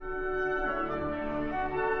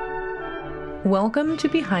Welcome to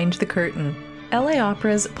Behind the Curtain, LA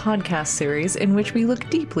Opera's podcast series in which we look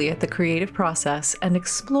deeply at the creative process and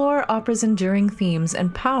explore opera's enduring themes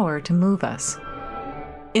and power to move us.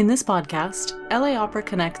 In this podcast, LA Opera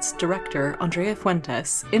Connect's director, Andrea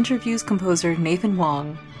Fuentes, interviews composer Nathan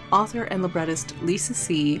Wang, author and librettist Lisa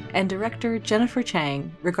See, and director Jennifer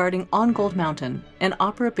Chang regarding On Gold Mountain, an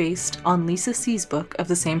opera based on Lisa See's book of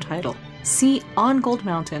the same title. See On Gold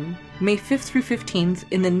Mountain, May 5th through 15th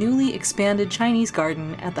in the newly expanded Chinese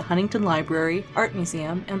Garden at the Huntington Library, Art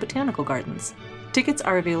Museum, and Botanical Gardens. Tickets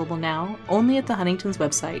are available now only at the Huntington's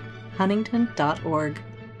website, huntington.org.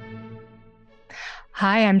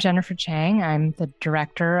 Hi, I'm Jennifer Chang. I'm the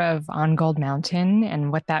director of On Gold Mountain,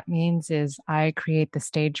 and what that means is I create the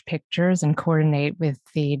stage pictures and coordinate with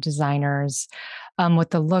the designers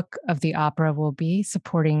what the look of the opera will be,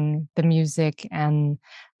 supporting the music and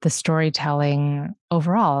the storytelling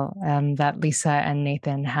overall that Lisa and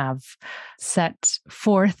Nathan have set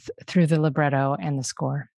forth through the libretto and the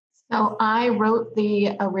score. So I wrote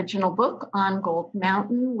the original book On Gold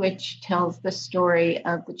Mountain, which tells the story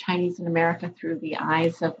of the Chinese in America through the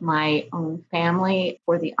eyes of my own family.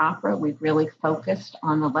 For the opera, we've really focused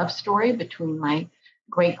on the love story between my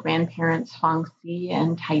great-grandparents, Fong Si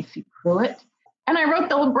and Taisi Pruitt. And I wrote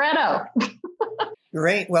the libretto.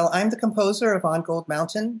 Great. Well, I'm the composer of On Gold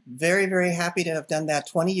Mountain. Very, very happy to have done that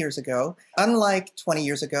 20 years ago. Unlike 20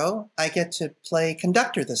 years ago, I get to play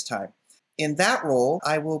conductor this time. In that role,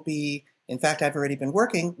 I will be, in fact, I've already been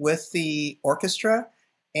working with the orchestra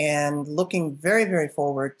and looking very, very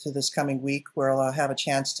forward to this coming week where I'll have a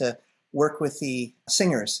chance to work with the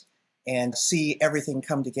singers and see everything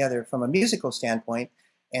come together from a musical standpoint.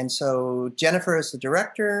 And so Jennifer is the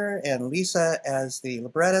director and Lisa as the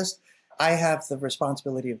librettist. I have the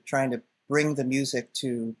responsibility of trying to bring the music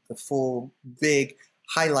to the full, big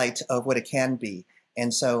highlight of what it can be.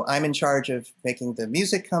 And so I'm in charge of making the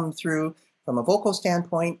music come through from a vocal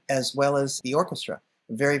standpoint, as well as the orchestra.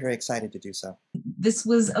 I'm very, very excited to do so. This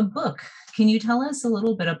was a book. Can you tell us a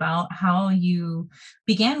little bit about how you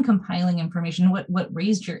began compiling information, what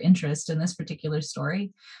raised your interest in this particular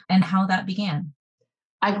story, and how that began?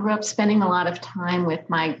 I grew up spending a lot of time with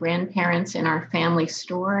my grandparents in our family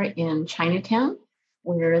store in Chinatown,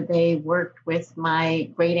 where they worked with my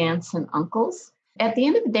great aunts and uncles. At the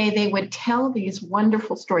end of the day, they would tell these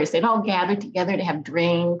wonderful stories. They'd all gather together to have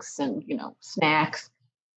drinks and, snacks.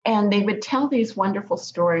 And they would tell these wonderful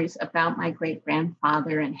stories about my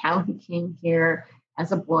great-grandfather and how he came here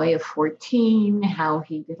as a boy of 14, how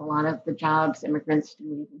he did a lot of the jobs immigrants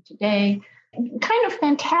do even today. Kind of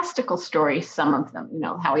fantastical stories, some of them,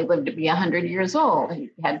 how he lived to be 100 years old. He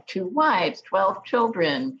had 2 wives, 12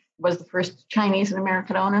 children, was the first Chinese in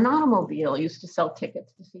America to own an automobile, used to sell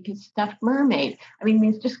tickets to see his stuffed mermaid. I mean,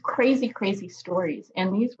 these just crazy, crazy stories.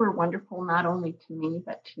 And these were wonderful, not only to me,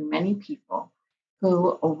 but to many people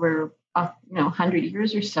who over 100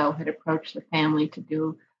 years or so had approached the family to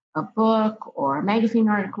do a book or a magazine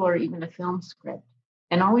article or even a film script.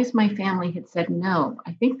 And always my family had said no.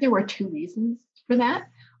 I think there were 2 reasons for that.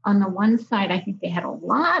 On the one side, I think they had a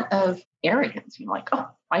lot of arrogance, like, oh,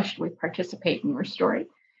 why should we participate in your story?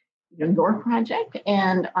 Your project.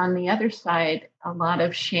 And on the other side, a lot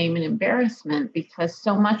of shame and embarrassment because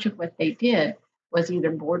so much of what they did was either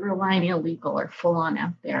borderline illegal or full on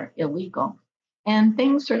out there illegal. And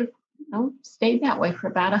things sort of, stayed that way for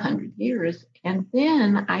about 100 years. And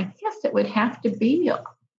then I guess it would have to be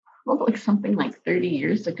probably something like 30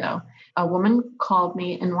 years ago. A woman called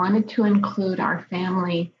me and wanted to include our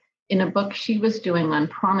family in a book she was doing on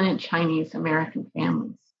prominent Chinese American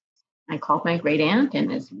families. I called my great aunt,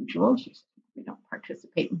 and as usual, she said, we don't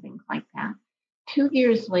participate in things like that. 2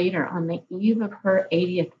 years later, on the eve of her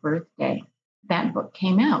 80th birthday, that book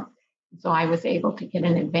came out. So I was able to get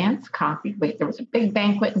an advance copy. There was a big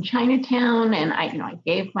banquet in Chinatown, and I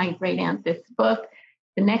gave my great aunt this book.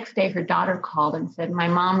 The next day, her daughter called and said, my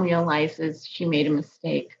mom realizes she made a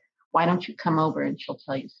mistake. Why don't you come over and she'll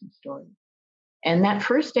tell you some stories? And that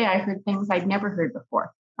first day, I heard things I'd never heard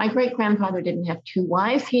before. My great-grandfather didn't have 2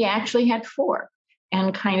 wives. He actually had 4.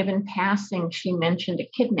 And kind of in passing, she mentioned a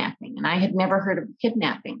kidnapping, and I had never heard of a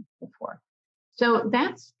kidnapping before. So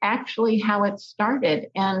that's actually how it started.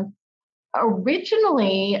 And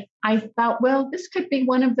originally, I thought, well, this could be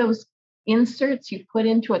one of those inserts you put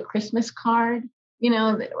into a Christmas card,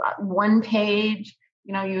 one page.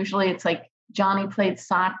 Usually it's like Johnny played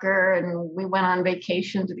soccer and we went on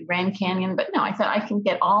vacation to the Grand Canyon. But no, I thought I can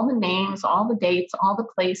get all the names, all the dates, all the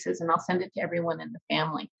places, and I'll send it to everyone in the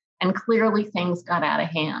family. And clearly things got out of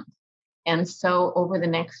hand. And so over the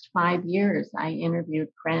next 5 years, I interviewed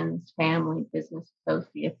friends, family, business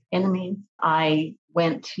associates, enemies. I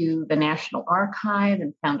went to the National Archive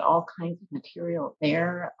and found all kinds of material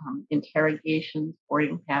there, interrogations,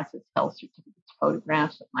 boarding passes, health certificates,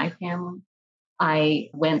 photographs of my family. I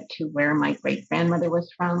went to where my great-grandmother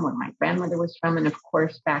was from, where my grandmother was from, and of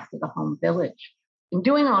course, back to the home village. In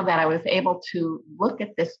doing all that, I was able to look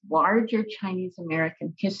at this larger Chinese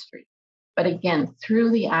American history, but again,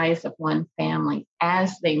 through the eyes of one family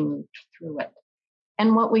as they moved through it.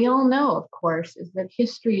 And what we all know, of course, is that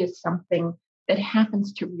history is something that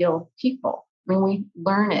happens to real people. I mean, we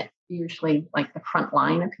learn it usually like the front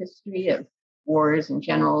line of history of wars and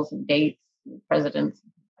generals and dates and presidents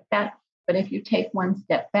and things like that. But if you take one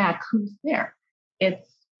step back, who's there? It's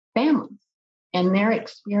families, and they're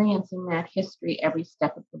experiencing that history every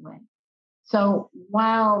step of the way. So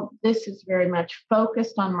while this is very much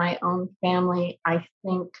focused on my own family, I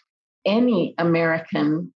think any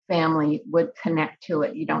American family would connect to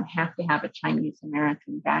it. You don't have to have a Chinese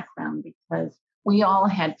American background, because we all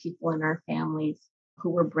had people in our families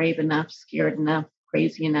who were brave enough, scared enough,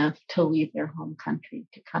 crazy enough to leave their home country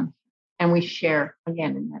to come here. And we share,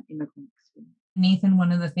 again, in that immigrant experience. Nathan,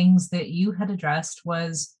 one of the things that you had addressed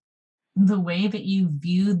was the way that you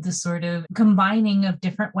viewed the sort of combining of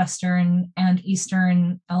different Western and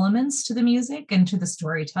Eastern elements to the music and to the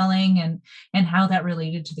storytelling, and how that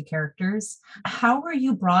related to the characters. How were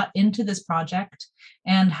you brought into this project,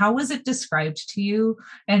 and how was it described to you,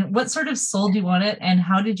 and what sort of sold you on it, and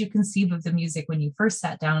how did you conceive of the music when you first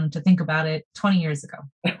sat down to think about it 20 years ago?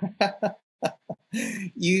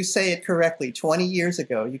 You say it correctly. 20 years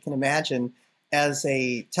ago, you can imagine, as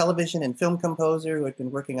a television and film composer who had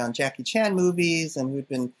been working on Jackie Chan movies and who'd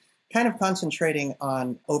been kind of concentrating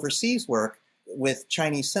on overseas work with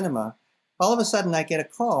Chinese cinema, all of a sudden I get a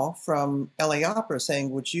call from LA Opera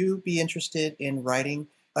saying, would you be interested in writing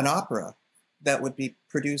an opera that would be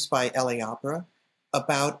produced by LA Opera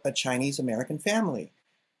about a Chinese American family?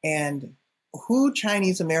 And who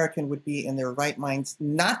Chinese American would be in their right minds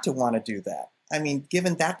not to want to do that? I mean,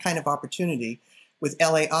 given that kind of opportunity, with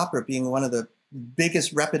LA Opera being one of the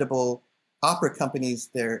biggest reputable opera companies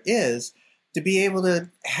there is, to be able to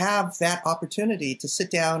have that opportunity to sit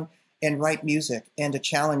down and write music and to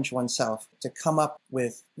challenge oneself to come up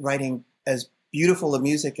with writing as beautiful a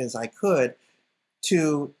music as I could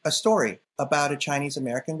to a story about a Chinese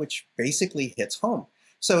American, which basically hits home.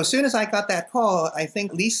 So as soon as I got that call, I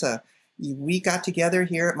think Lisa, we got together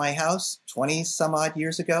here at my house 20 some odd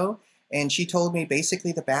years ago, and she told me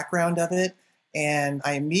basically the background of it. And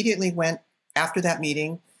I immediately went after that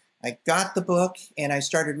meeting. I got the book and I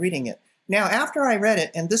started reading it. Now, after I read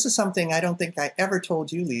it, and this is something I don't think I ever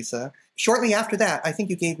told you, Lisa, shortly after that, I think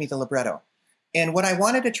you gave me the libretto. And what I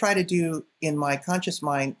wanted to try to do in my conscious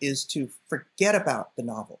mind is to forget about the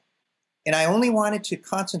novel. And I only wanted to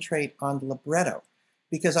concentrate on the libretto,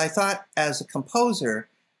 because I thought as a composer,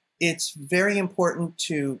 it's very important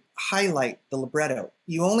to highlight the libretto.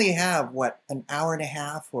 You only have, an hour and a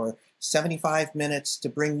half or 75 minutes to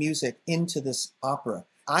bring music into this opera.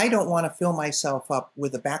 I don't want to fill myself up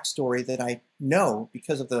with a backstory that I know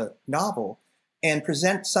because of the novel and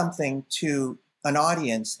present something to an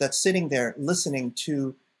audience that's sitting there listening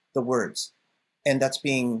to the words and that's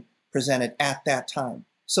being presented at that time.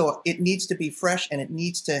 So it needs to be fresh and it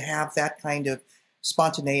needs to have that kind of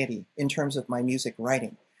spontaneity in terms of my music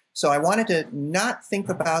writing. So I wanted to not think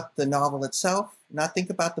about the novel itself, not think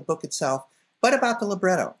about the book itself, but about the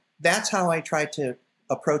libretto. That's how I tried to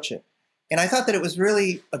approach it. And I thought that it was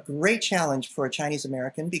really a great challenge for a Chinese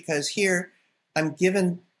American, because here I'm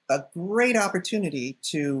given a great opportunity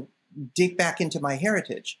to dig back into my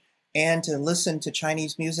heritage and to listen to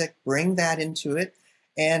Chinese music, bring that into it.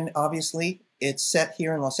 And obviously it's set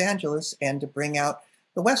here in Los Angeles, and to bring out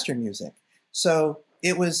the Western music. So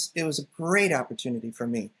it was a great opportunity for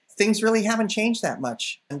me. Things really haven't changed that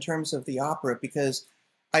much in terms of the opera, because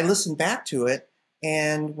I listened back to it.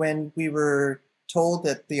 And when we were told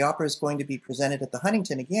that the opera is going to be presented at the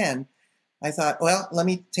Huntington again, I thought, well, let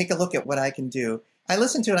me take a look at what I can do. I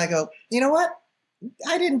listened to it and I go, you know what?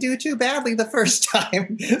 I didn't do too badly the first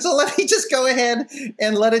time. So let me just go ahead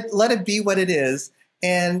and let it be what it is.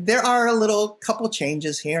 And there are a couple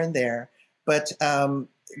changes here and there. But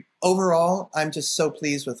overall, I'm just so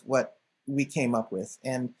pleased with what we came up with.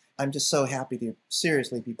 And I'm just so happy to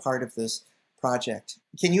seriously be part of this project.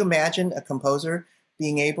 Can you imagine a composer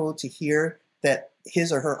being able to hear that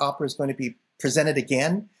his or her opera is going to be presented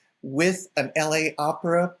again with an LA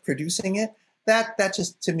Opera producing it? That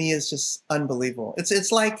just, to me, is just unbelievable.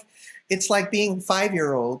 It's like being a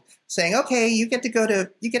 5-year-old saying, okay, you get to go to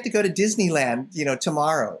Disneyland,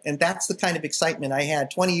 tomorrow. And that's the kind of excitement I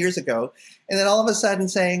had 20 years ago. And then all of a sudden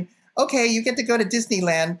saying, okay, you get to go to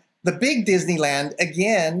Disneyland the big Disneyland,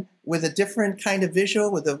 again, with a different kind of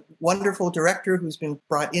visual, with a wonderful director who's been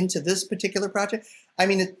brought into this particular project. I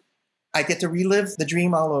mean, I get to relive the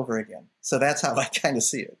dream all over again. So that's how I kind of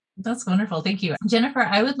see it. That's wonderful. Thank you. Jennifer,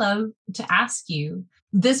 I would love to ask you,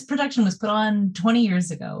 this production was put on 20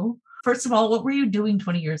 years ago. First of all, what were you doing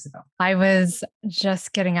 20 years ago? I was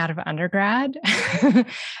just getting out of undergrad,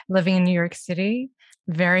 living in New York City,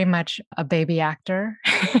 very much a baby actor.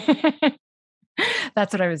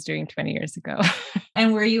 That's what I was doing 20 years ago.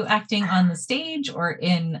 And were you acting on the stage or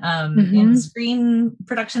in screen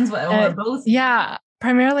productions or both? Yeah,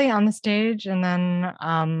 primarily on the stage. And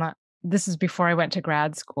then this is before I went to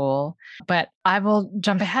grad school. But I will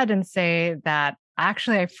jump ahead and say that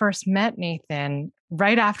actually I first met Nathan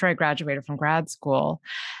right after I graduated from grad school.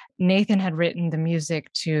 Nathan had written the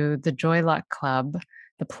music to the Joy Luck Club,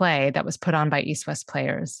 the play that was put on by East West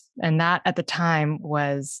Players. And that at the time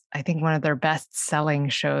was, I think, one of their best-selling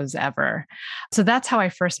shows ever. So that's how I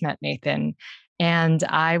first met Nathan. And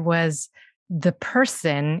I was the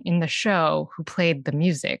person in the show who played the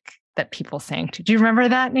music that people sang to. Do you remember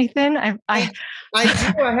that, Nathan? I do.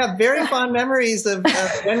 I have very fond memories of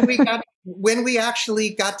when we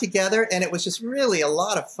actually got together, and it was just really a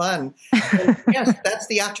lot of fun. And yes, that's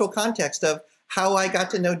the actual context of how I got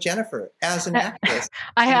to know Jennifer as an actress.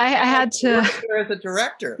 I had to as a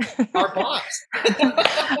director, our boss.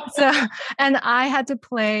 And I had to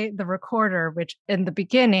play the recorder, which in the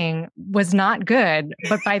beginning was not good,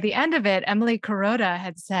 but by the end of it, Emily Kuroda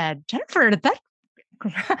had said, "Jennifer,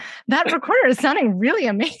 that recorder is sounding really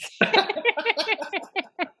amazing."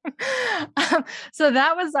 So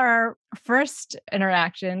that was our first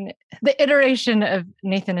interaction, the iteration of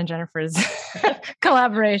Nathan and Jennifer's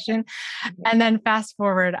collaboration. And then fast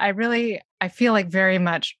forward, I feel like very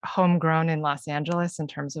much homegrown in Los Angeles in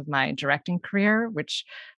terms of my directing career, which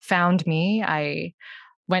found me. I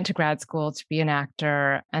went to grad school to be an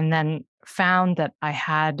actor and then found that I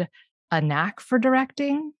had a knack for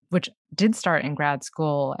directing, which did start in grad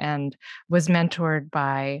school and was mentored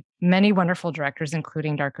by many wonderful directors,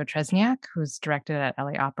 including Darko Trezniak, who's directed at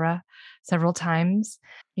LA Opera several times.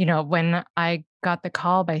 You know, when I got the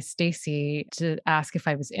call by Stacy to ask if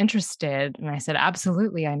I was interested, and I said,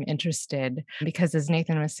 absolutely, I'm interested. Because as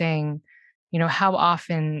Nathan was saying, you know, how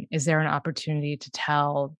often is there an opportunity to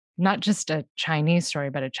tell not just a Chinese story,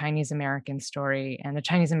 but a Chinese American story, and a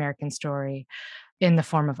Chinese American story in the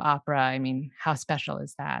form of opera? I mean, how special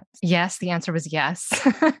is that? Yes, the answer was yes.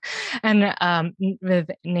 And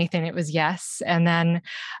with Nathan, it was yes. And then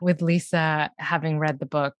with Lisa, having read the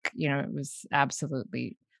book, you know, it was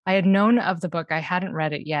absolutely, I had known of the book. I hadn't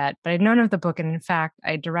read it yet, but I'd known of the book. And in fact,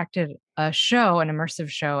 I directed a show, an immersive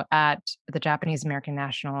show at the Japanese American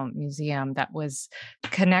National Museum that was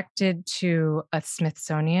connected to a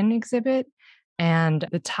Smithsonian exhibit. And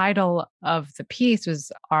the title of the piece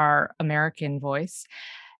was Our American Voice.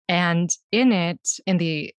 And in it, in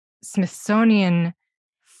the Smithsonian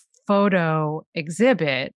photo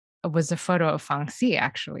exhibit, was a photo of Fangxi,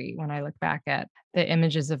 actually, when I look back at the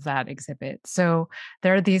images of that exhibit. So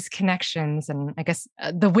there are these connections. And I guess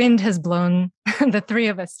the wind has blown the three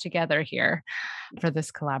of us together here for this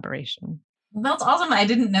collaboration. That's awesome. I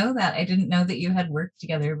didn't know that. I didn't know that you had worked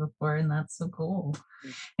together before, and that's so cool.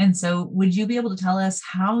 And so would you be able to tell us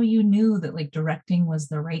how you knew that like directing was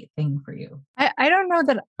the right thing for you? I don't know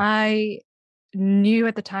that I knew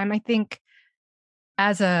at the time. I think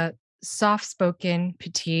as a soft-spoken,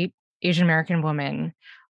 petite Asian American woman,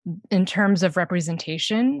 in terms of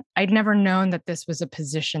representation, I'd never known that this was a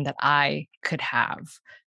position that I could have.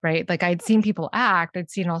 Right? Like I'd seen people act, I'd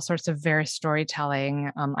seen all sorts of various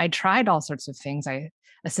storytelling. I tried all sorts of things. I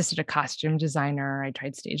assisted a costume designer. I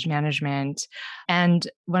tried stage management. And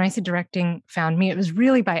when I say directing found me, it was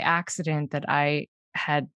really by accident that I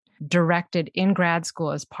had directed in grad school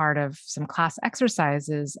as part of some class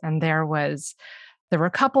exercises. And there were a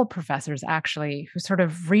couple professors actually who sort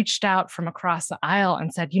of reached out from across the aisle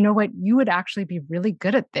and said, you know what, you would actually be really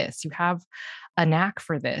good at this. You have a knack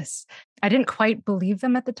for this. I didn't quite believe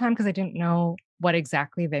them at the time because I didn't know what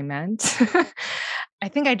exactly they meant. I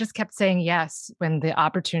think I just kept saying yes when the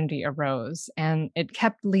opportunity arose, and it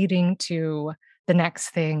kept leading to the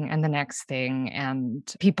next thing and the next thing,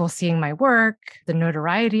 and people seeing my work, the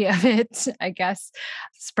notoriety of it, I guess,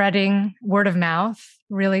 spreading. Word of mouth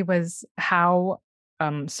really was how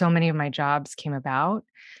so many of my jobs came about.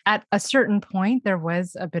 At a certain point, there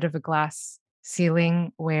was a bit of a glass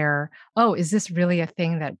ceiling where, oh, is this really a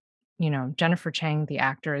thing that, you know, Jennifer Chang, the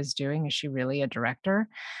actor, is doing? Is she really a director?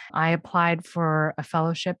 I applied for a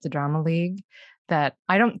fellowship, the Drama League, that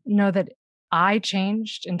I don't know that I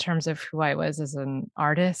changed in terms of who I was as an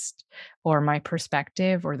artist or my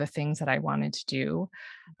perspective or the things that I wanted to do.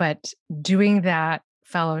 But doing that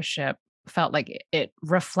fellowship felt like it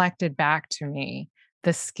reflected back to me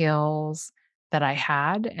the skills that I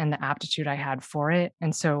had and the aptitude I had for it.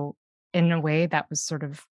 And so, in a way, that was sort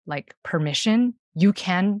of like permission. You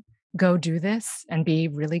can go do this and be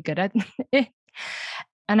really good at it.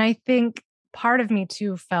 And I think part of me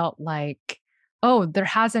too felt like, oh, there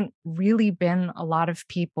hasn't really been a lot of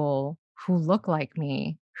people who look like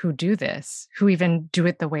me who do this, who even do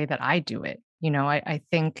it the way that I do it. I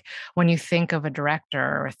think when you think of a director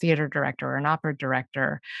or a theater director or an opera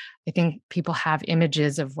director, I think people have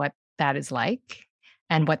images of what that is like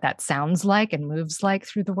and what that sounds like and moves like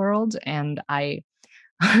through the world. And I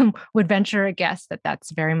would venture a guess that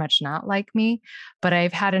that's very much not like me, but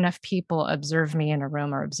I've had enough people observe me in a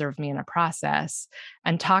room or observe me in a process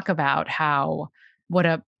and talk about what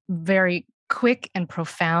a very quick and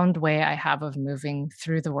profound way I have of moving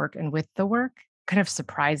through the work and with the work, kind of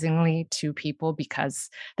surprisingly to people, because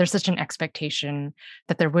there's such an expectation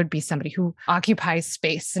that there would be somebody who occupies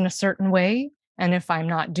space in a certain way. And if I'm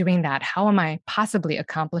not doing that, how am I possibly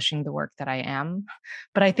accomplishing the work that I am?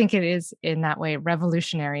 But I think it is in that way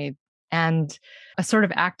revolutionary and a sort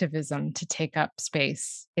of activism to take up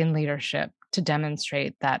space in leadership to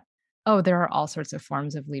demonstrate that, oh, there are all sorts of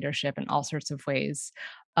forms of leadership and all sorts of ways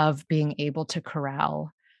of being able to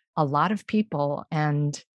corral a lot of people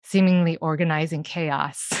and seemingly organizing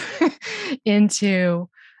chaos into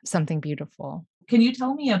something beautiful. Can you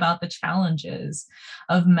tell me about the challenges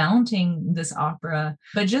of mounting this opera,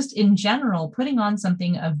 but just in general, putting on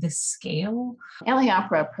something of this scale? LA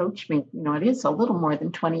Opera approached me, it is a little more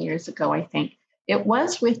than 20 years ago, I think. It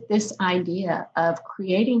was with this idea of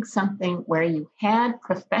creating something where you had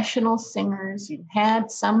professional singers, you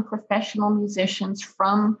had some professional musicians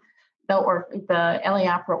from the LA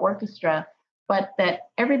Opera Orchestra, but that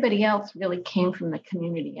everybody else really came from the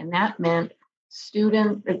community. And that meant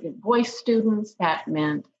voice students, that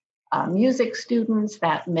meant music students,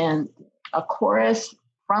 that meant a chorus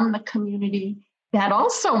from the community. That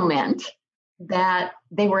also meant that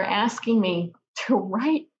they were asking me to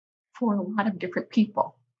write for a lot of different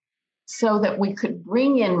people so that we could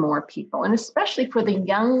bring in more people, and especially for the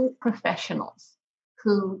young professionals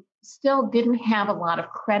who still didn't have a lot of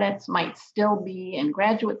credits, might still be in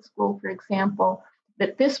graduate school, for example,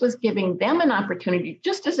 that this was giving them an opportunity,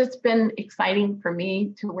 just as it's been exciting for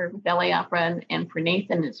me to work with LA Opera and for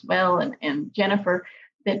Nathan as well and Jennifer,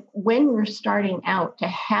 that when you're starting out to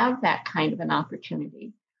have that kind of an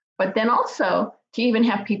opportunity, but then also to even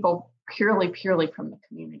have people purely from the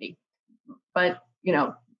community. But,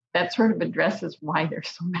 that sort of addresses why there's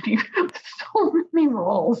so many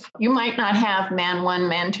roles. You might not have man 1,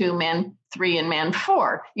 man 2, man 3, and man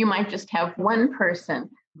 4. You might just have one person.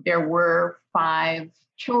 There were 5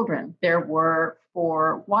 children. There were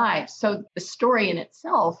 4 wives. So the story in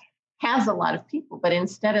itself has a lot of people. But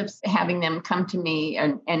instead of having them come to me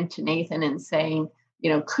and to Nathan and saying,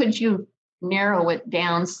 could you narrow it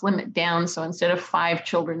down, slim it down, so instead of 5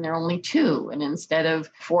 children, there are only 2, and instead of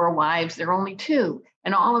 4 wives, there are only 2,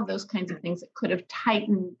 and all of those kinds of things that could have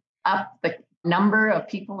tightened up the number of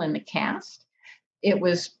people in the cast. It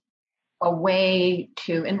was a way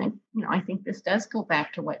to, and then, I think this does go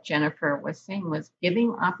back to what Jennifer was saying, was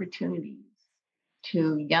giving opportunities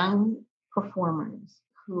to young performers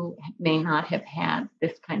who may not have had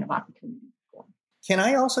this kind of opportunity before. Can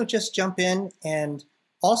I also just jump in and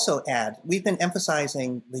also add, we've been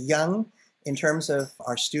emphasizing the young in terms of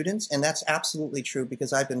our students, and that's absolutely true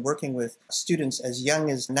because I've been working with students as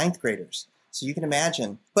young as 9th graders. So you can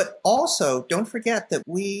imagine. But also, don't forget that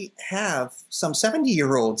we have some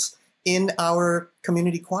 70-year-olds in our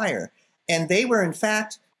community choir. And they were, in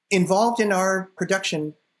fact, involved in our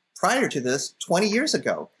production prior to this 20 years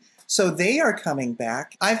ago. So they are coming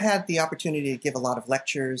back. I've had the opportunity to give a lot of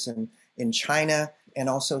lectures in China and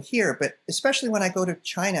also here, but especially when I go to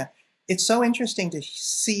China, it's so interesting to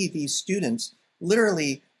see these students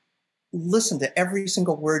literally listen to every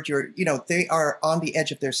single word they are on the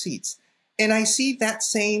edge of their seats. And I see that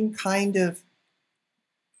same kind of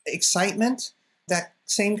excitement, that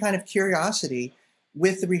same kind of curiosity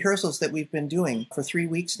with the rehearsals that we've been doing for 3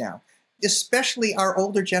 weeks now, especially our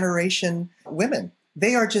older generation women.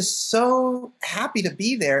 They are just so happy to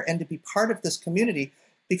be there and to be part of this community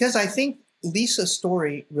because I think Lisa's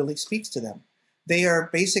story really speaks to them. They are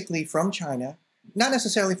basically from China, not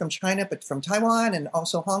necessarily from China, but from Taiwan and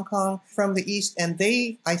also Hong Kong, from the East. And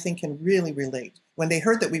they, I think, can really relate. When they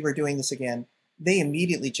heard that we were doing this again, they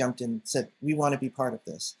immediately jumped in and said, we want to be part of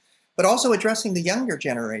this. But also addressing the younger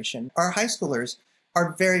generation, our high schoolers,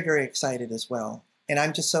 are very, very excited as well. And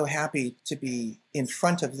I'm just so happy to be in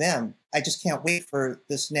front of them. I just can't wait for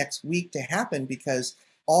this next week to happen because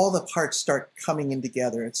all the parts start coming in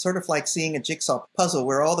together. It's sort of like seeing a jigsaw puzzle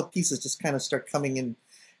where all the pieces just kind of start coming in.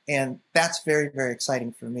 And that's very, very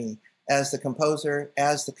exciting for me as the composer,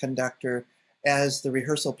 as the conductor, as the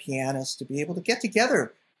rehearsal pianist, to be able to get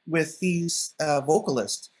together with these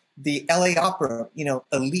vocalists, the LA Opera,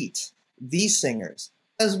 elite, these singers,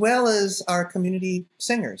 as well as our community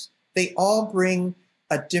singers. They all bring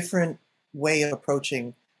a different way of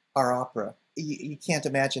approaching our opera. You can't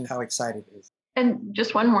imagine how excited it is. And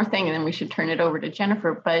just one more thing, and then we should turn it over to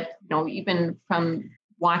Jennifer. But even from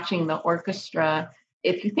watching the orchestra,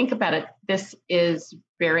 if you think about it, this is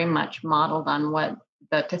very much modeled on what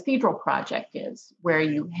the Cathedral Project is, where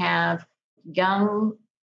you have young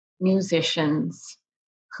musicians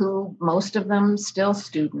who, most of them still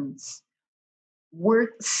students,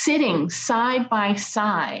 were sitting side by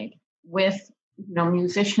side with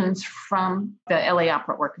musicians from the LA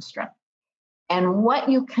Opera Orchestra. And what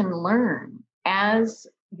you can learn as,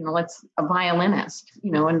 let's a violinist,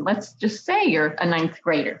 and let's just say you're a ninth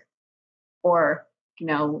grader or,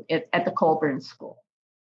 at the Colburn School,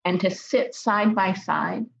 and to sit side by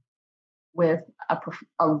side with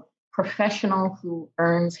a professional who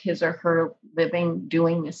earns his or her living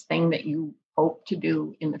doing this thing that you hope to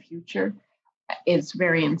do in the future is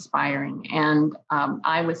very inspiring. And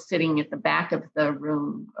I was sitting at the back of the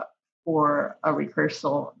room for a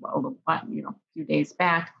rehearsal, a few days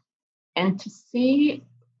back, and to see,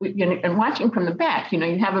 and watching from the back,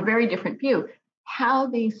 you have a very different view, how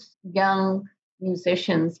these young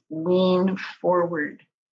musicians lean forward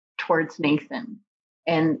towards Nathan.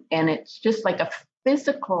 And it's just like a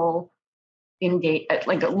physical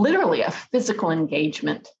literally a physical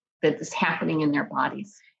engagement that is happening in their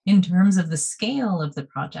bodies. In terms of the scale of the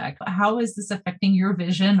project, how is this affecting your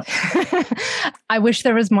vision? I wish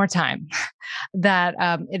there was more time. That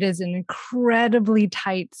it is an incredibly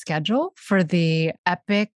tight schedule for the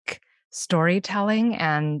epic storytelling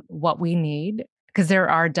and what we need, because there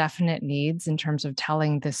are definite needs in terms of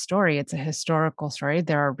telling this story. It's a historical story.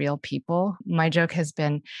 There are real people. My joke has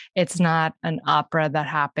been, it's not an opera that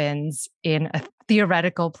happens in a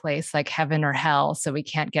theoretical place like heaven or hell, so we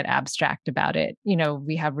can't get abstract about it.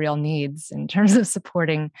 We have real needs in terms of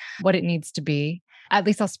supporting what it needs to be. At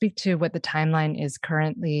least I'll speak to what the timeline is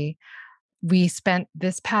currently. We spent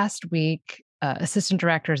this past week, assistant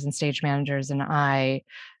directors and stage managers and I,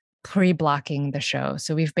 pre-blocking the show.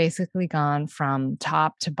 So we've basically gone from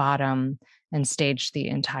top to bottom and staged the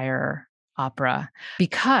entire opera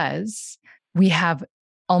because we have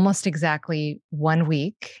almost exactly 1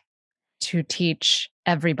 week to teach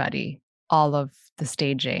everybody all of the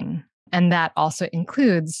staging. And that also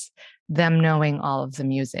includes them knowing all of the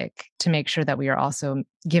music to make sure that we are also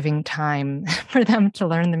giving time for them to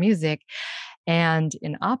learn the music. And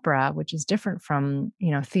in opera, which is different from,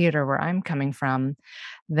 theater where I'm coming from,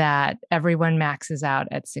 that everyone maxes out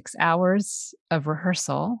at 6 hours of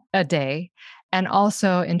rehearsal a day. And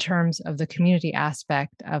also in terms of the community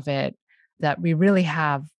aspect of it, that we really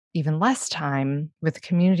have even less time with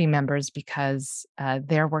community members because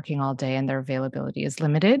they're working all day and their availability is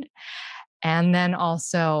limited. And then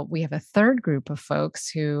also we have a third group of folks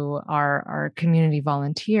who are our community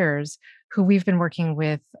volunteers who we've been working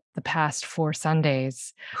with the past 4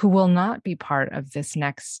 Sundays, who will not be part of this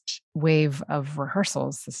next wave of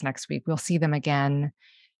rehearsals this next week. We'll see them again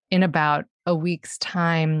in about a week's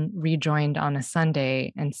time, rejoined on a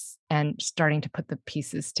Sunday and starting to put the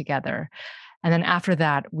pieces together. And then after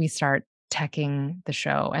that, we start teching the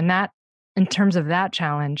show. And that, in terms of that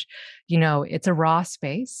challenge, it's a raw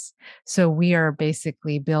space. So we are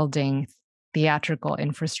basically building theatrical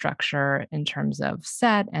infrastructure in terms of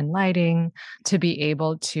set and lighting to be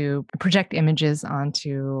able to project images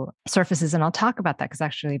onto surfaces. And I'll talk about that because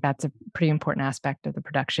actually that's a pretty important aspect of the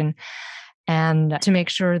production. And to make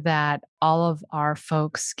sure that all of our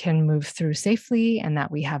folks can move through safely and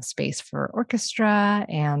that we have space for orchestra.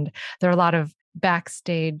 And there are a lot of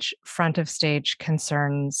backstage, front of stage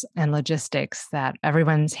concerns and logistics that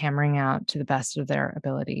everyone's hammering out to the best of their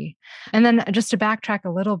ability. And then just to backtrack a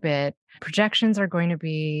little bit, projections are going to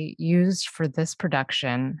be used for this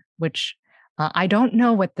production, which I don't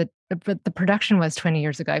know what the production was 20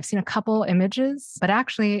 years ago. I've seen a couple images, but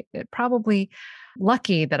actually it probably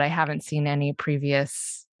lucky that I haven't seen any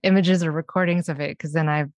previous images or recordings of it, because then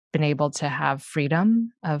I've been able to have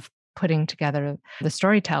freedom of putting together the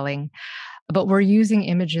storytelling. But we're using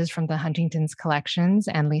images from the Huntington's collections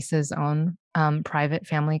and Lisa's own private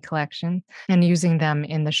family collection and using them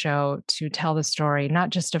in the show to tell the story, not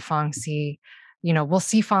just of Fangxi, We'll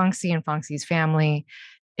see Fangxi and Fangxi's family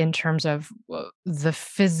in terms of the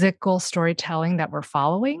physical storytelling that we're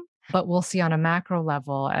following, but we'll see on a macro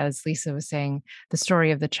level, as Lisa was saying, the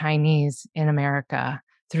story of the Chinese in America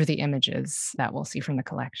through the images that we'll see from the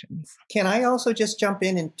collections. Can I also just jump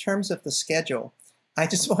in terms of the schedule? I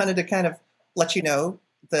just wanted to kind of let you know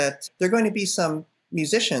that there are going to be some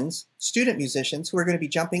musicians, student musicians, who are going to be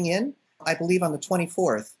jumping in, I believe on the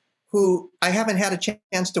 24th, who I haven't had a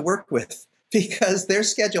chance to work with because their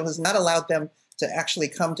schedule has not allowed them to actually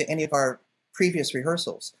come to any of our previous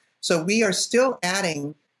rehearsals. So we are still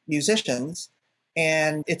adding musicians,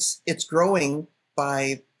 and it's growing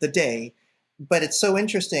by the day. But it's so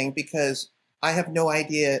interesting because I have no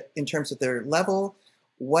idea in terms of their level,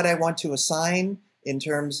 what I want to assign in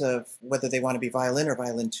terms of whether they want to be violin or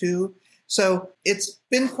violin two. So it's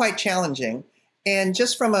been quite challenging. And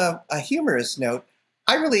just from a humorous note,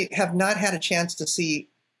 I really have not had a chance to see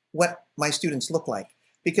what my students look like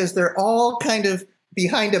because they're all kind of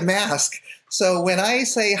behind a mask. So when I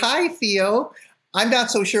say, hi, Theo, I'm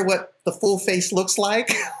not so sure what the full face looks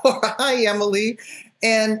like, or hi, Emily.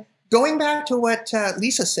 And going back to what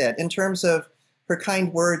Lisa said in terms of her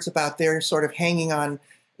kind words about their sort of hanging on,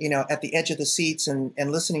 at the edge of the seats and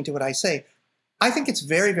listening to what I say, I think it's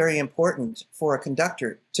very, very important for a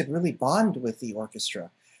conductor to really bond with the orchestra.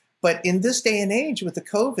 But in this day and age with the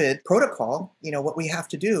COVID protocol, what we have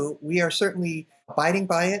to do, we are certainly abiding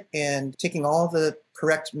by it and taking all the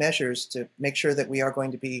correct measures to make sure that we are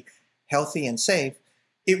going to be healthy and safe.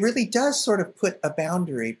 It really does sort of put a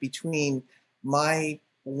boundary between my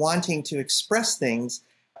wanting to express things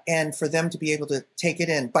and for them to be able to take it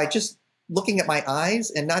in by just looking at my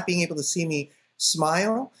eyes and not being able to see me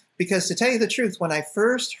smile. Because to tell you the truth, when I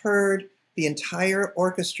first heard the entire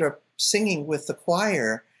orchestra singing with the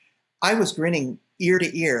choir, I was grinning ear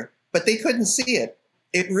to ear, but they couldn't see it.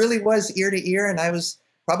 It really was ear to ear, and I was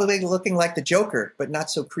probably looking like the Joker, but not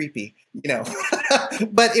so creepy,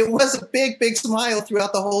 But it was a big, big smile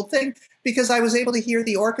throughout the whole thing because I was able to hear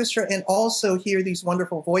the orchestra and also hear these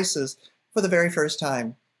wonderful voices for the very first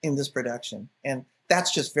time in this production. And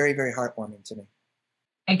that's just very, very heartwarming to me.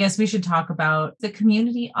 I guess we should talk about the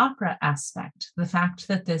community opera aspect, the fact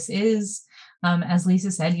that this is, as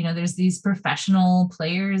Lisa said, there's these professional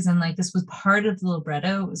players and this was part of the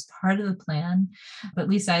libretto, it was part of the plan. But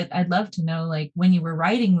Lisa, I'd love to know, when you were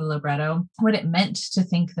writing the libretto, what it meant to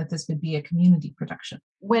think that this would be a community production.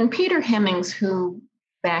 When Peter Hemmings, who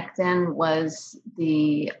back then was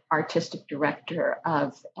the artistic director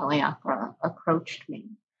of LA Opera, approached me,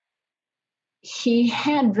 he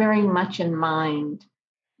had very much in mind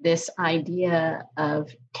this idea of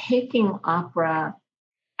taking opera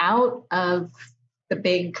out of the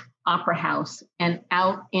big opera house and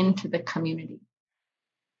out into the community.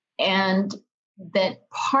 And that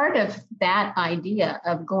part of that idea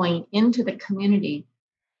of going into the community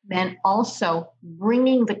meant also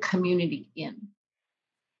bringing the community in.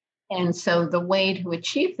 And so the way to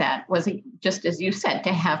achieve that was, just as you said,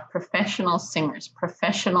 to have professional singers,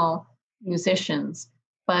 professional musicians,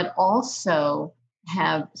 but also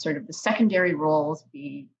have sort of the secondary roles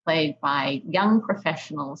be played by young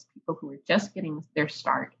professionals, people who are just getting their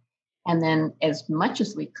start. And then as much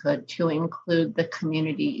as we could to include the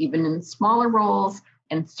community, even in smaller roles,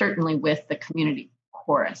 and certainly with the community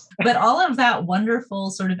chorus. But all of that wonderful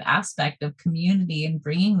sort of aspect of community and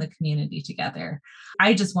bringing the community together.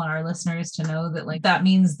 I just want our listeners to know that that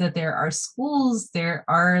means that there are schools, there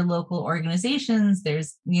are local organizations,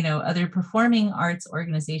 there's, other performing arts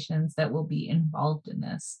organizations that will be involved in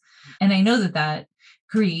this. And I know that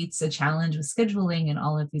creates a challenge with scheduling and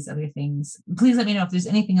all of these other things. Please let me know if there's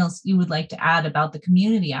anything else you would like to add about the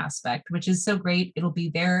community aspect, which is so great. It'll be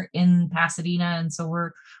there in Pasadena. And so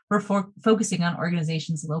we're focusing on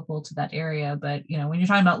organizations local to that area. But, when you're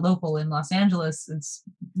talking about local in Los Angeles, it's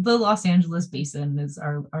the Los Angeles basin is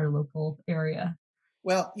our local area.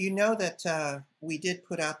 Well, that we did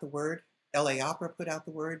put out the word. LA Opera put out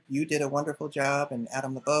the word. You did a wonderful job. And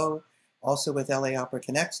Adam LeBeau, also with LA Opera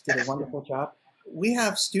Connects, did a wonderful job. We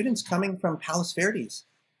have students coming from Palos Verdes,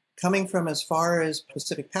 coming from as far as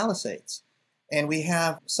Pacific Palisades. And we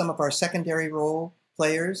have some of our secondary role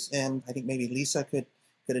players, and I think maybe Lisa could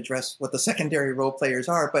address what the secondary role players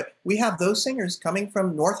are, but we have those singers coming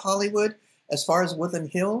from North Hollywood as far as Woodland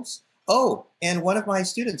Hills. Oh, and one of my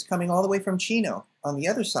students coming all the way from Chino on the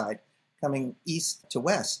other side, coming east to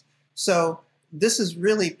west. So this has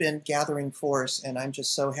really been gathering force, and I'm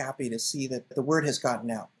just so happy to see that the word has gotten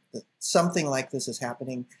out. That something like this is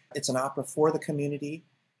happening. It's an opera for the community,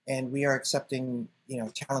 and we are accepting,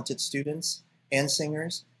 talented students and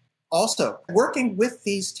singers. Also, working with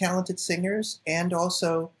these talented singers and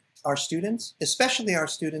also our students, especially our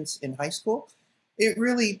students in high school, it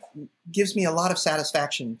really gives me a lot of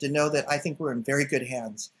satisfaction to know that I think we're in very good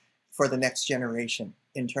hands for the next generation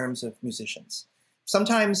in terms of musicians.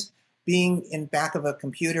 Sometimes being in back of a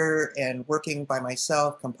computer and working by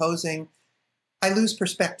myself, composing, I lose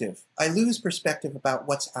perspective. I lose perspective about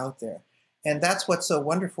what's out there. And that's what's so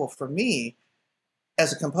wonderful for me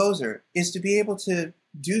as a composer, is to be able to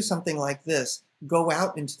do something like this, go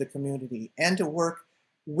out into the community and to work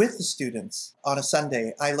with the students on a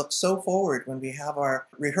Sunday. I look so forward when we have our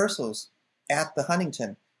rehearsals at the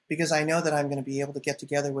Huntington, because I know that I'm going to be able to get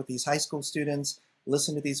together with these high school students,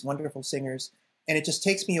 listen to these wonderful singers, and it just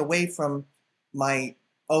takes me away from my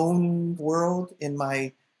own world in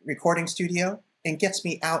my recording studio and gets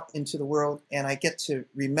me out into the world, and I get to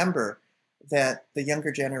remember that the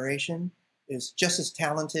younger generation is just as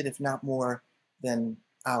talented, if not more, than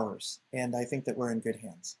ours. And I think that we're in good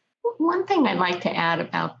hands. One thing I'd like to add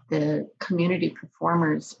about the community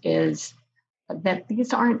performers is that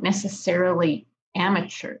these aren't necessarily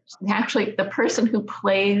amateurs. Actually, the person who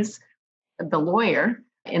plays the lawyer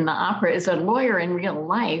in the opera is a lawyer in real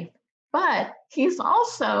life, but he's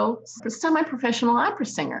also a semi-professional opera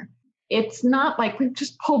singer. It's not like we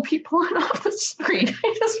just pull people in off the street.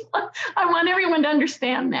 I want everyone to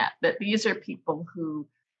understand that these are people who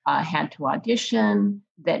had to audition,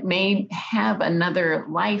 that may have another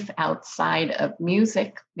life outside of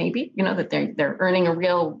music, maybe, that they're earning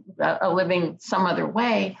a living some other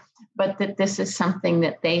way, but that this is something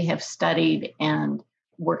that they have studied and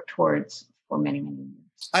worked towards for many, many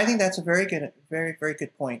years. I think that's a very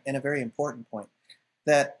good point, and a very important point,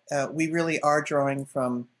 that we really are drawing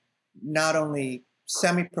from not only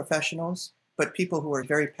semi-professionals, but people who are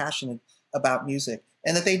very passionate about music,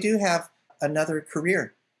 and that they do have another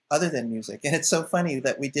career other than music. And it's so funny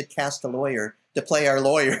that we did cast a lawyer to play our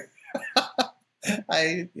lawyer.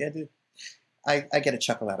 I get a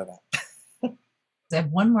chuckle out of that. I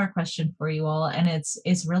have one more question for you all, and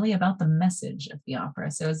it's really about the message of the opera.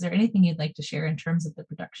 So is there anything you'd like to share in terms of the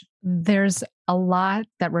production? There's a lot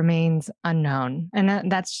that remains unknown, and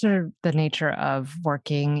that's sort of the nature of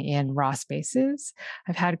working in raw spaces.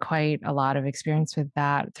 I've had quite a lot of experience with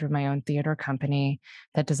that through my own theater company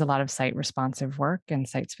that does a lot of site responsive work and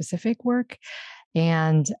site specific work.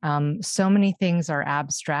 And so many things are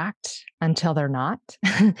abstract until they're not.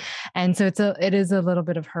 And so it is a little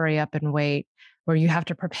bit of hurry up and wait, where you have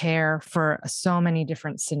to prepare for so many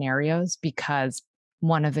different scenarios, because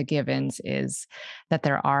one of the givens is that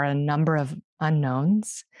there are a number of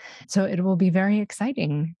unknowns. So it will be very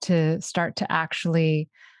exciting to start to actually,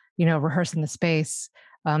 rehearse in the space.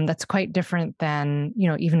 That's quite different than,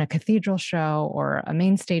 even a cathedral show or a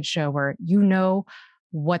main stage show where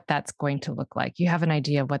what that's going to look like. You have an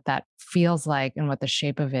idea of what that feels like and what the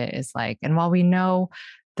shape of it is like. And while we know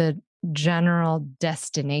the general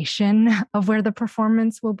destination of where the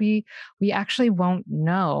performance will be, we actually won't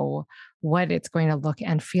know what it's going to look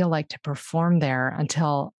and feel like to perform there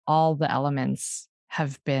until all the elements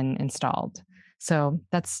have been installed. So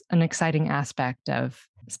that's an exciting aspect of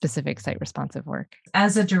specific site responsive work.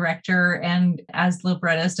 As a director and as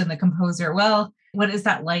librettist and the composer, what is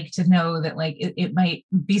that like to know that it might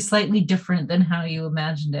be slightly different than how you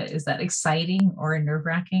imagined it? Is that exciting or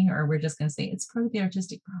nerve-wracking, or we're just going to say it's part of the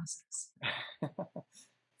artistic process?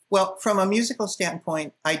 Well, from a musical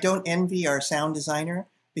standpoint, I don't envy our sound designer,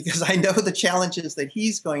 because I know the challenges that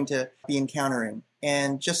he's going to be encountering.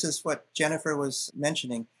 And just as what Jennifer was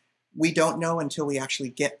mentioning, we don't know until we actually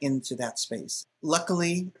get into that space.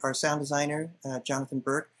 Luckily, our sound designer, Jonathan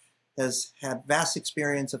Burke, has had vast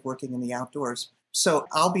experience of working in the outdoors. So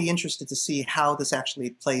I'll be interested to see how this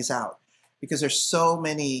actually plays out, because there's so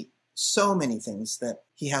many things that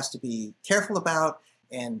he has to be careful about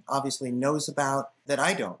and obviously knows about that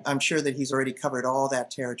I don't. I'm sure that he's already covered all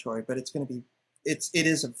that territory, but it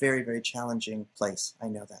is a very, very challenging place. I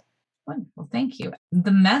know that. Wonderful. Thank you.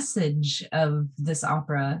 The message of this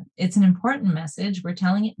opera, it's an important message. We're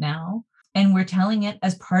telling it now, and we're telling it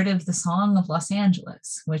as part of the Song of Los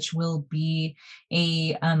Angeles, which will be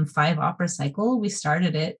a 5 opera cycle. We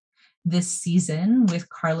started it this season with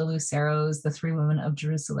Carla Lucero's The Three Women of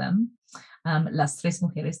Jerusalem, Las Tres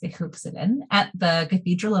Mujeres de Jerusalem, at the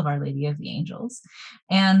Cathedral of Our Lady of the Angels.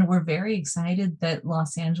 And we're very excited that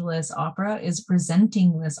Los Angeles Opera is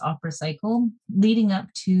presenting this opera cycle leading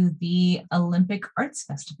up to the Olympic Arts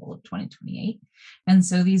Festival of 2028. And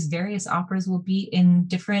so these various operas will be in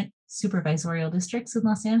different supervisorial districts in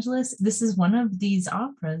Los Angeles. This is one of these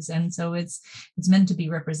operas. And so it's meant to be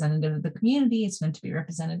representative of the community. It's meant to be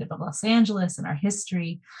representative of Los Angeles and our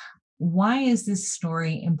history. Why is this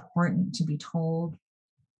story important to be told?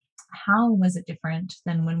 How was it different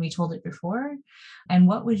than when we told it before? And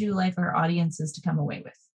what would you like our audiences to come away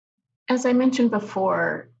with? As I mentioned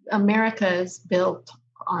before, America is built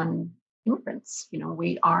on immigrants.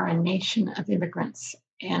 We are a nation of immigrants,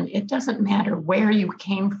 and it doesn't matter where you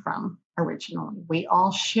came from originally. We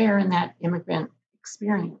all share in that immigrant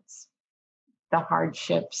experience. The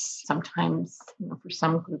hardships, sometimes, for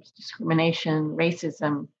some groups, discrimination,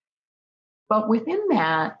 racism. But within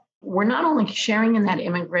that, we're not only sharing in that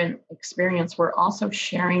immigrant experience, we're also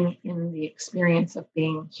sharing in the experience of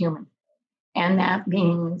being human. And that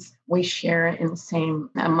means we share in the same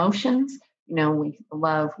emotions. We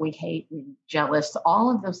love, we hate, we're jealous,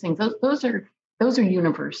 all of those things. Those are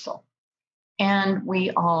universal. And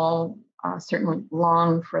we all certainly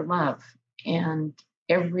long for love. And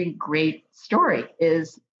every great story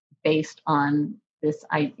is based on this,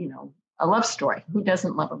 a love story. Who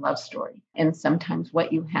doesn't love a love story? And sometimes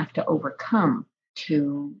what you have to overcome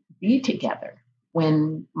to be together.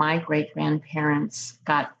 When my great-grandparents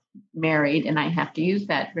got married, and I have to use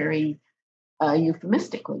that very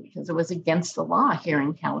euphemistically because it was against the law here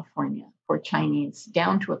in California for Chinese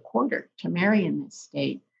down to a quarter to marry in this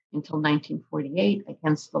state until 1948,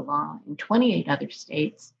 against the law in 28 other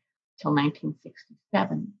states till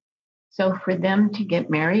 1967. So for them to get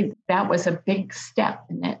married, that was a big step,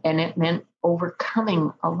 and it meant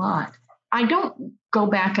overcoming a lot. I don't go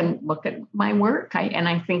back and look at my work.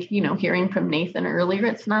 I think, hearing from Nathan earlier,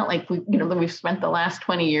 it's not like we've spent the last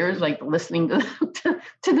 20 years like listening to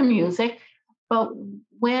the music. But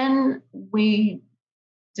when we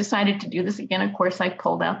decided to do this again, of course, I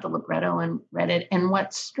pulled out the libretto and read it. And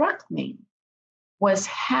what struck me was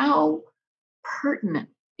how pertinent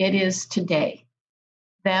it is today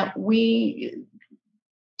that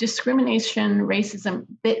discrimination, racism,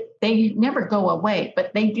 they never go away,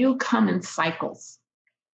 but they do come in cycles.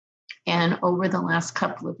 And over the last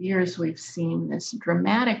couple of years, we've seen this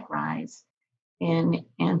dramatic rise in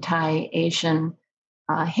anti-Asian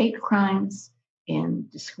hate crimes, in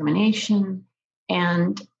discrimination.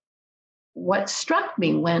 And what struck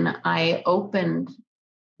me when I opened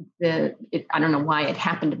I don't know why it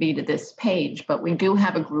happened to be to this page, but we do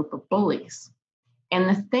have a group of bullies. And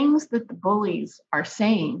the things that the bullies are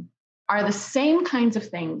saying are the same kinds of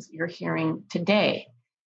things you're hearing today.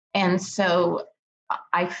 And so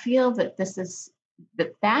I feel that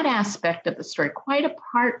that aspect of the story, quite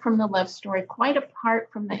apart from the love story, quite apart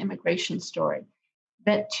from the immigration story,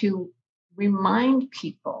 that to remind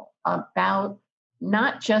people about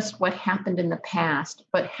not just what happened in the past,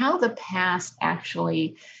 but how the past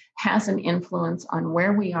actually has an influence on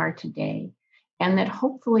where we are today. And that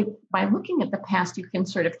hopefully by looking at the past, you can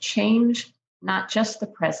sort of change not just the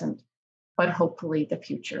present, but hopefully the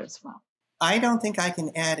future as well. I don't think I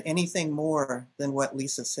can add anything more than what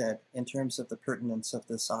Lisa said in terms of the pertinence of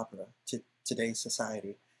this opera to today's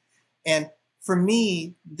society. And for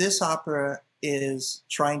me, this opera is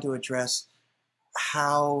trying to address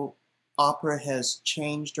how opera has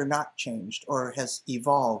changed or not changed, or has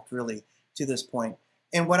evolved really to this point.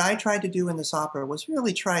 And what I tried to do in this opera was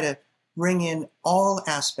really try to bring in all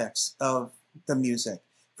aspects of the music.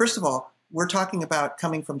 First of all, we're talking about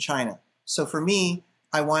coming from China. So for me,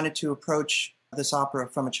 I wanted to approach this opera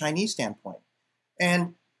from a Chinese standpoint.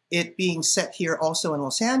 And it being set here also in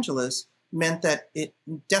Los Angeles meant that it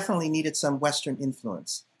definitely needed some Western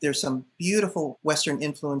influence. There's some beautiful Western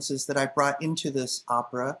influences that I brought into this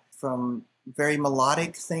opera, from very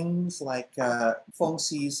melodic things like Feng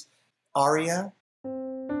Xi's aria.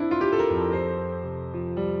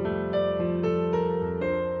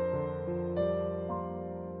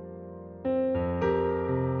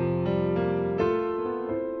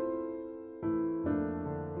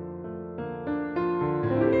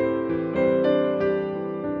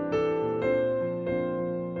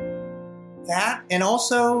 That, and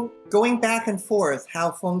also going back and forth,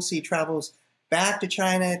 how Feng Xi travels back to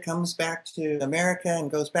China, comes back to America, and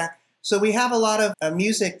goes back. So we have a lot of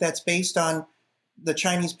music that's based on the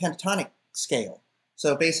Chinese pentatonic scale.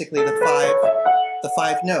 So basically the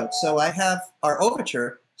five notes. So I have our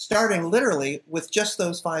overture starting literally with just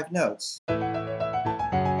those 5 notes.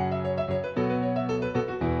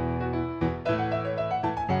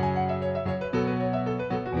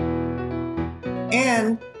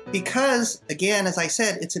 And because, again, as I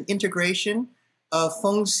said, it's an integration of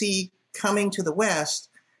Feng Xi coming to the West,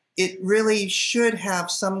 it really should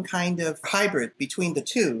have some kind of hybrid between the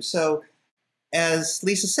two. So as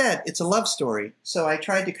Lisa said, it's a love story. So I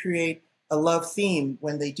tried to create a love theme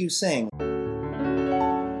when they do sing.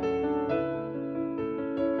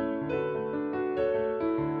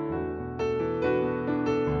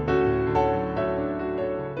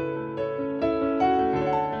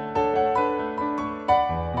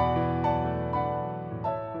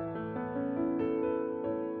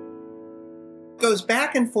 goes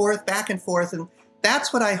back and forth, and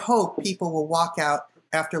that's what I hope people will walk out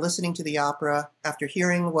after listening to the opera, after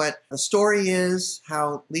hearing what the story is,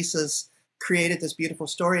 how Lisa's created this beautiful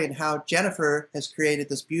story, and how Jennifer has created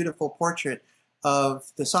this beautiful portrait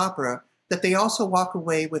of this opera, that they also walk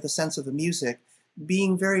away with a sense of the music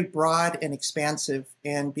being very broad and expansive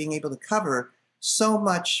and being able to cover so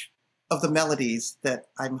much of the melodies that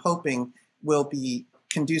I'm hoping will be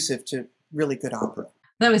conducive to really good opera.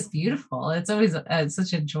 That was beautiful. It's always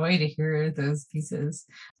such a joy to hear those pieces.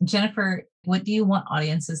 Jennifer, what do you want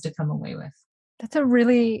audiences to come away with? That's a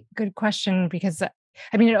really good question because,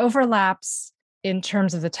 it overlaps in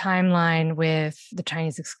terms of the timeline with the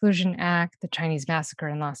Chinese Exclusion Act, the Chinese massacre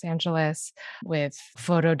in Los Angeles, with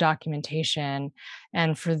photo documentation.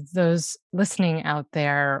 And for those listening out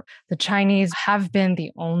there, the Chinese have been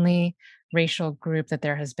the only racial group that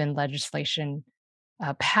there has been legislation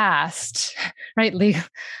passed, right? Legal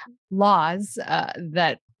laws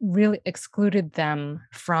that really excluded them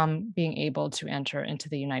from being able to enter into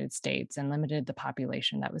the United States and limited the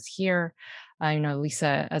population that was here. I know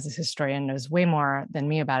Lisa, as a historian, knows way more than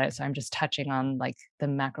me about it, so I'm just touching on the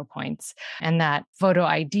macro points. And that photo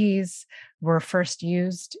IDs were first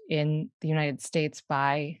used in the United States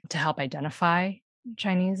to help identify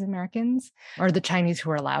Chinese Americans or the Chinese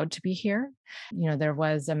who were allowed to be here. There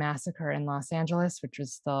was a massacre in Los Angeles, which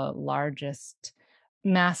was the largest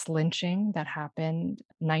mass lynching that happened.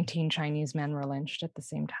 19 Chinese men were lynched at the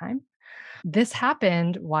same time. This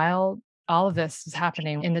happened while all of this was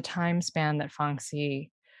happening in the time span that Fangxi's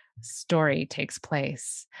story takes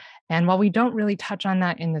place. And while we don't really touch on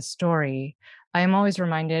that in the story, I am always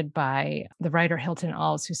reminded by the writer Hilton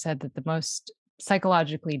Als, who said that the most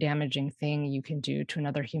psychologically damaging thing you can do to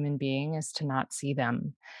another human being is to not see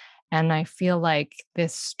them. And I feel like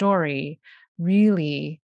this story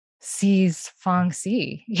really sees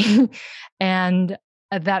Fangxi. And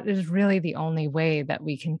that is really the only way that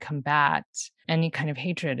we can combat any kind of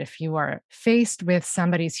hatred. If you are faced with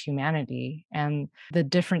somebody's humanity and the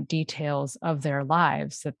different details of their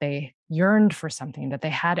lives, that they yearned for something, that they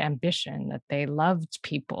had ambition, that they loved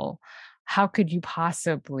people, how could you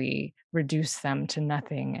possibly reduce them to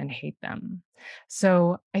nothing and hate them?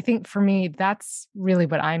 So I think for me, that's really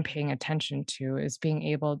what I'm paying attention to, is being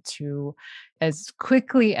able to, as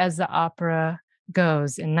quickly as the opera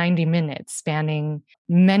goes in 90 minutes, spanning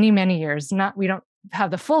many, many years, we don't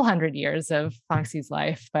have the full 100 years of Fangxi's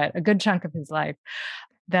life, but a good chunk of his life,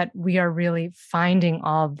 that we are really finding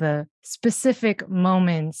all the specific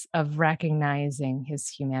moments of recognizing his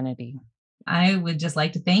humanity. I would just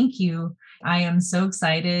like to thank you. I am so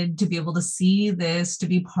excited to be able to see this, to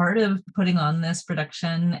be part of putting on this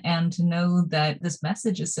production, and to know that this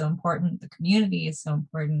message is so important. The community is so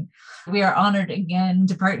important. We are honored again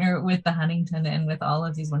to partner with the Huntington and with all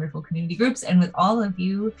of these wonderful community groups and with all of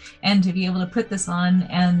you, and to be able to put this on.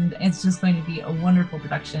 And it's just going to be a wonderful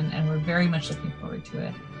production, and we're very much looking forward to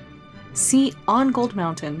it. See On Gold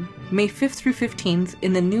Mountain, May 5th through 15th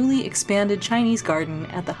in the newly expanded Chinese Garden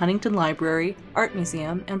at the Huntington Library, Art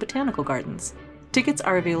Museum, and Botanical Gardens. Tickets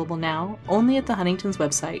are available now only at the Huntington's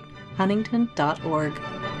website, huntington.org.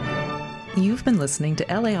 You've been listening to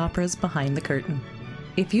LA Opera's Behind the Curtain.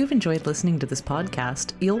 If you've enjoyed listening to this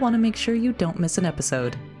podcast, you'll want to make sure you don't miss an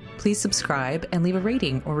episode. Please subscribe and leave a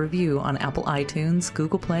rating or review on Apple iTunes,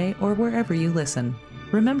 Google Play, or wherever you listen.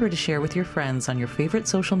 Remember to share with your friends on your favorite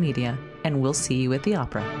social media, and we'll see you at the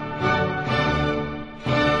opera.